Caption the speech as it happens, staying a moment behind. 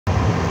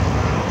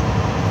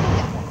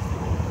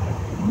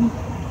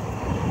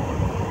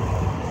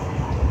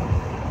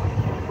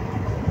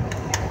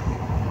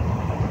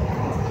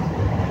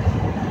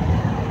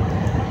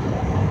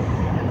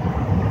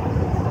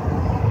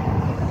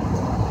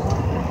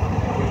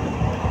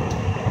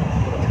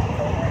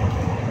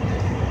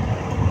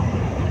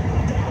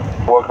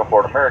welcome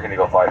aboard American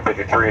Eagle Flight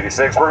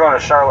 5386. We're going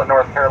to Charlotte,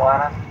 North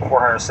Carolina,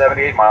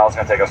 478 miles. It's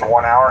going to take us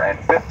 1 hour and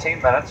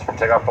 15 minutes from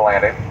takeoff to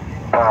landing.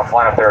 We're going to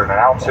fly up there at an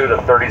altitude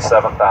of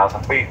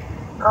 37,000 feet.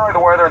 Currently the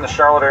weather in the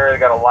Charlotte area,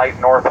 got a light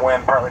north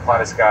wind, partly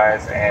cloudy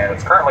skies, and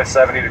it's currently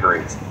 70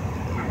 degrees.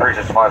 We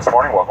appreciate you flying this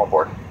morning. Welcome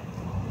aboard.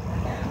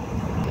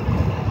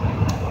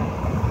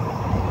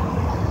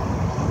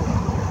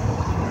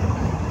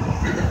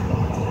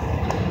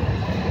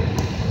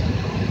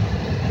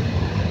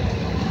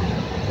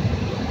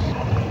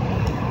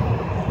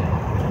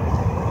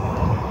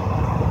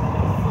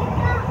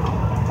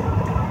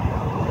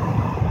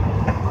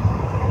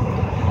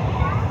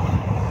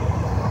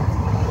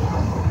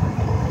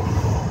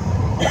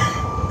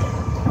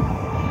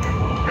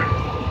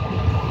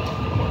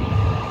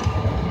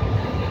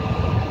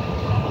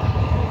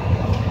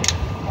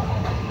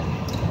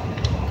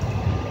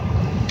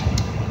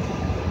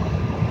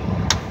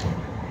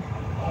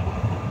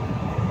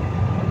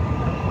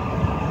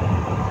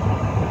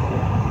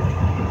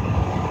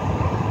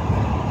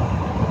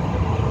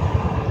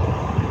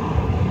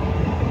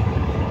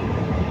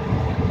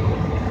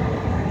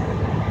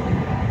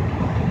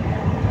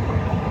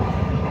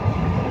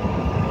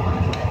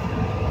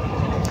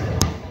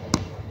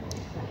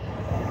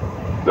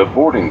 The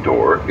boarding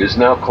door is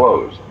now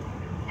closed.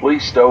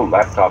 Please stow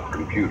laptop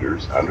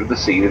computers under the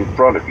seat in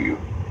front of you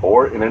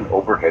or in an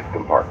overhead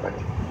compartment.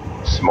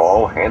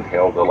 Small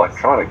handheld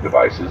electronic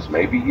devices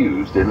may be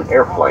used in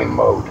airplane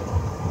mode.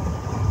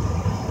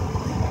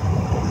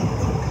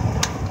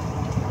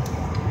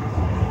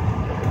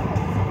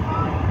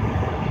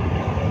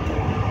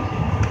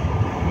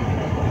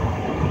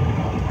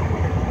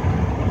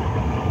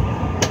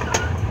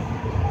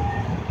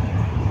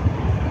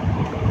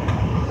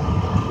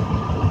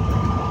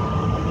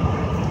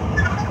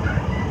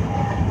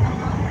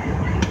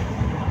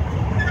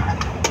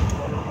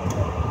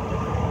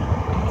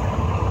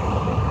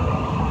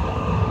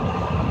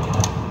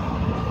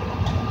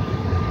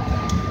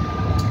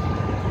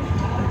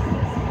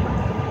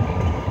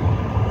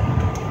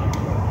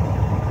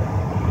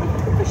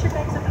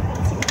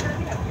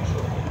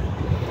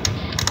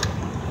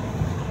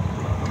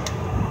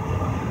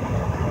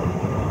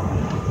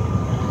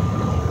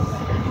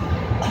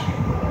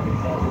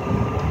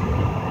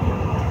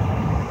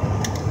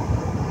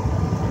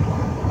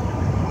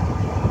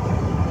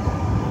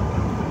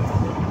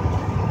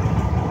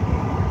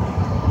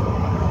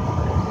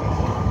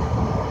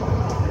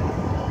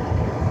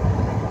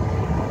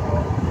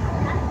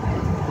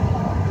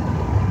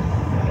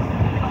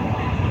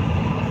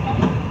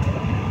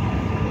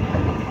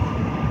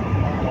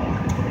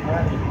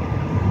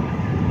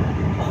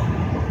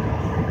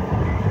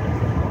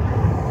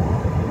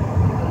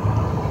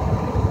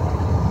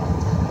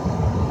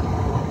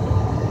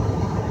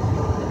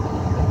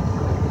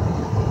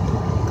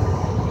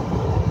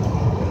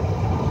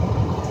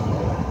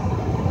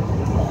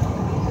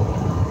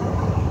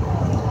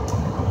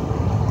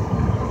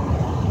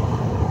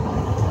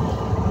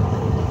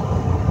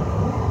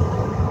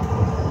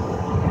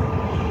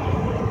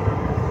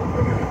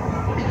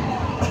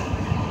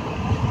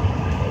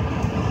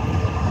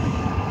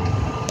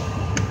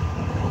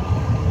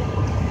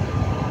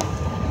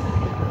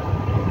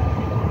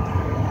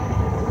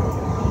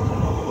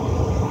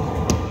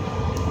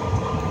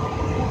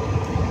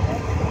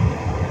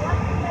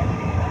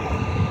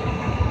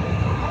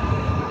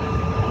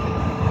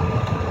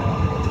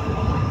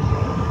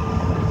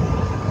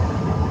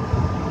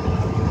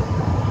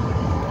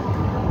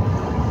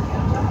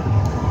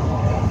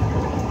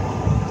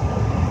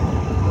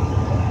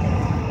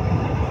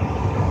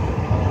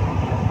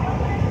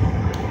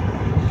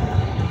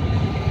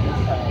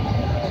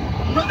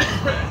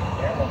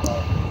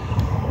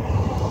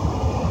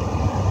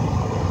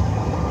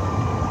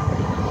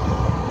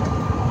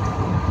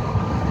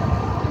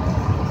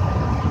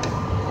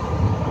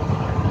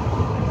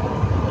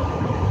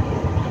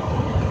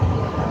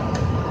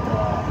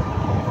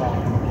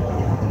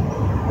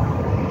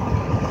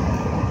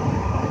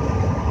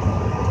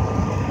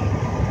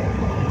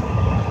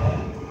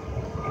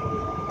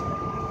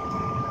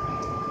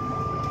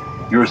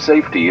 Your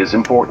safety is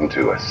important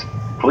to us.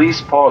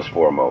 Please pause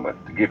for a moment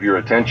to give your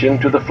attention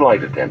to the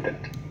flight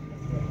attendant.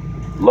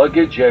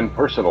 Luggage and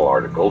personal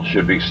articles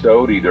should be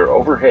stowed either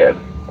overhead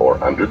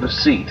or under the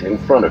seat in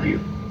front of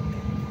you.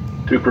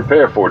 To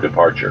prepare for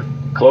departure,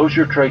 close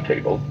your tray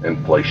table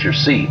and place your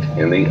seat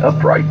in the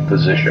upright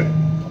position.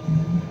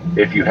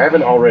 If you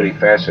haven't already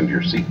fastened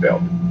your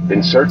seatbelt,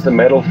 insert the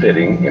metal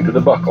fitting into the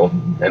buckle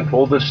and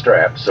pull the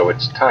strap so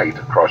it's tight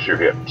across your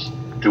hips.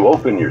 To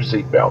open your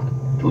seatbelt,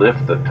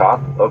 lift the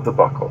top of the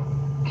buckle.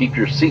 Keep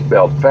your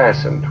seatbelt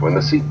fastened when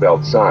the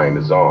seatbelt sign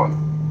is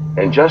on.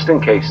 And just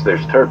in case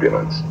there's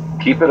turbulence,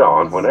 keep it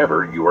on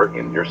whenever you are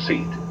in your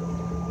seat.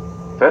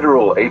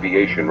 Federal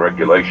aviation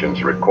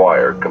regulations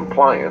require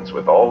compliance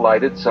with all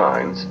lighted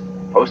signs,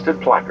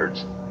 posted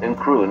placards, and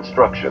crew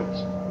instructions.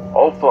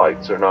 All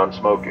flights are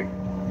non-smoking.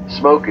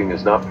 Smoking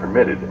is not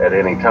permitted at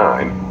any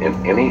time in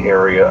any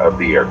area of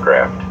the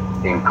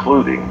aircraft,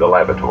 including the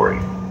lavatory.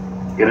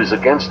 It is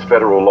against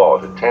federal law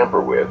to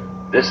tamper with,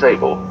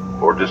 disable,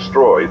 or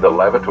destroy the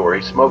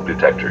lavatory smoke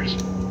detectors.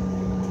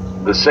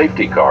 The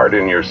safety card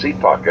in your seat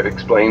pocket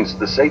explains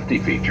the safety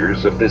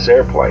features of this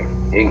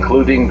airplane,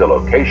 including the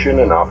location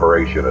and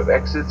operation of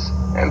exits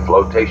and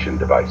flotation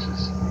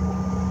devices.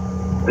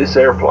 This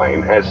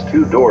airplane has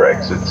 2 door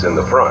exits in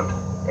the front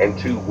and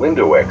 2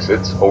 window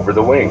exits over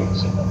the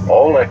wings.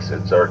 All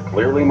exits are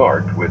clearly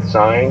marked with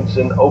signs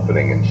and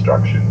opening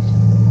instructions.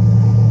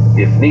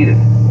 If needed,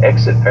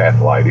 exit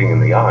path lighting in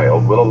the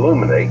aisle will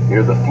illuminate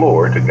near the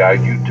floor to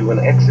guide you to an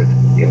exit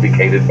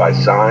indicated by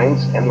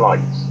signs and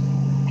lights.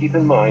 Keep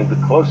in mind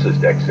the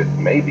closest exit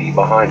may be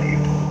behind you.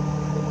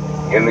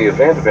 In the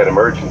event of an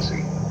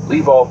emergency,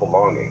 leave all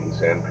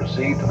belongings and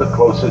proceed to the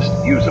closest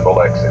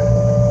usable exit.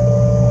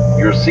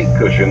 Your seat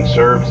cushion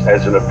serves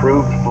as an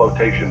approved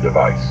flotation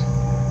device.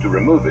 To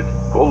remove it,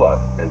 pull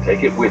up and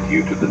take it with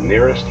you to the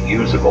nearest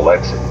usable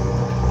exit.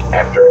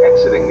 After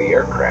exiting the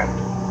aircraft,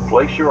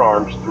 place your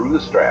arms through the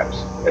straps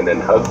and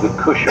then hug the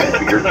cushion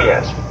to your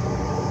chest.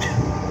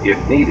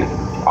 If needed,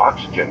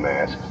 oxygen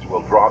masks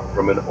will drop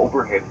from an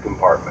overhead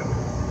compartment.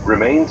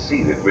 Remain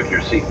seated with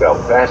your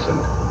seatbelt fastened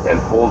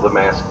and pull the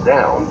mask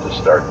down to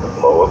start the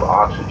flow of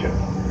oxygen.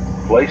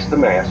 Place the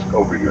mask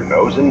over your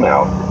nose and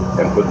mouth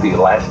and put the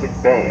elastic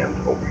band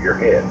over your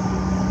head.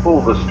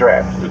 Pull the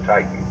straps to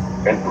tighten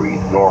and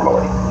breathe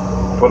normally.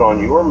 Put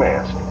on your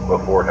mask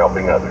before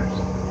helping others.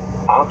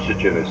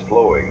 Oxygen is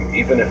flowing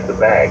even if the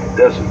bag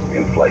doesn't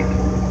inflate.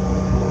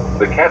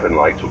 The cabin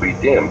lights will be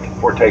dimmed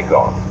for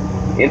takeoff.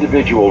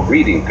 Individual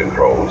reading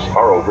controls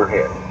are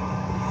overhead.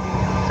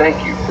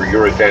 Thank you for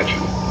your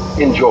attention.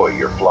 Enjoy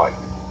your flight.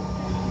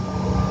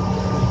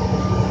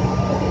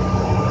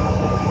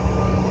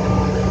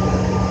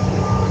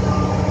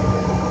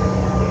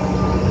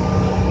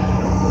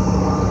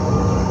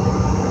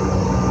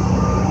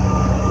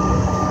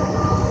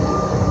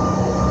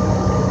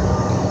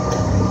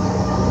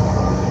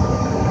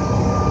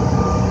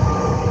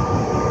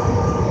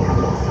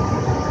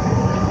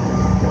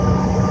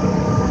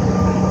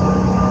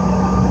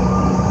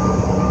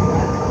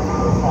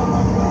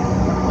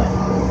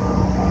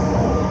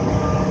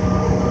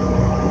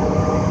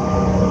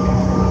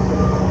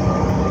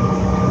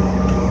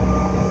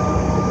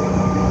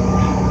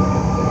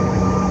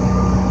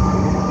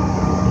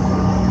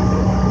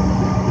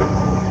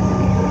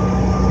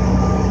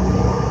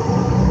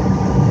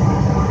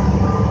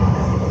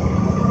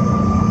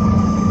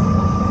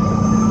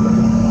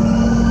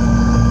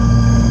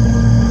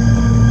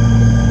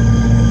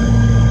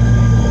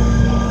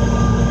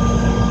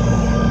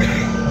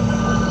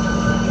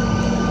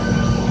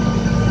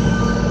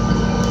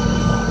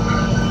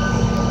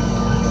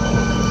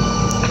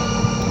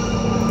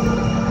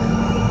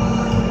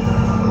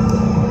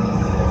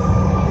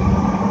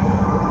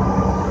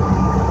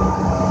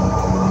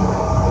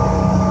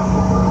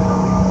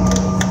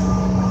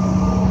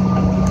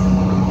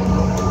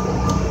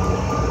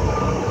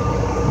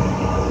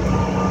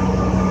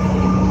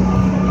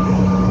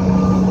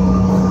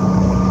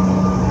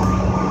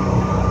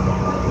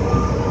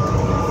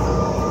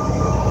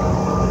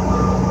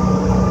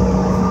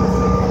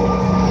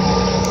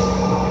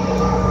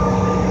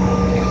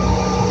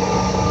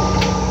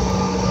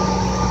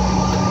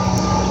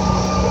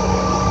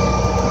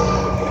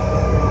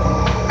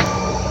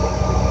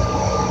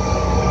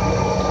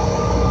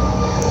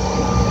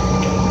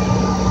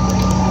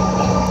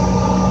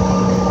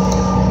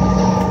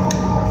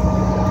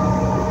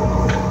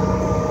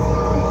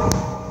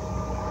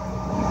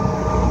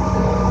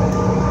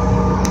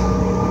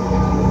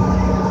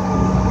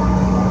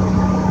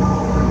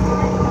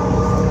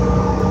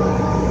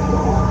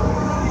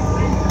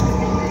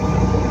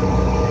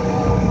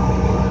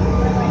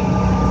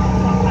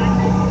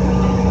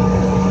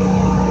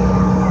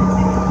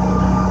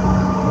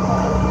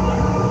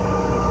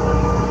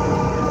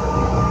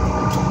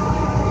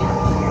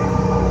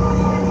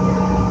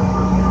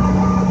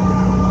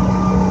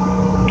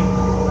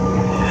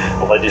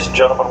 Ladies and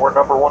gentlemen, we're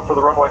number 1 for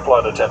the runway.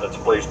 Flight attendants,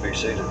 please be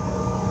seated.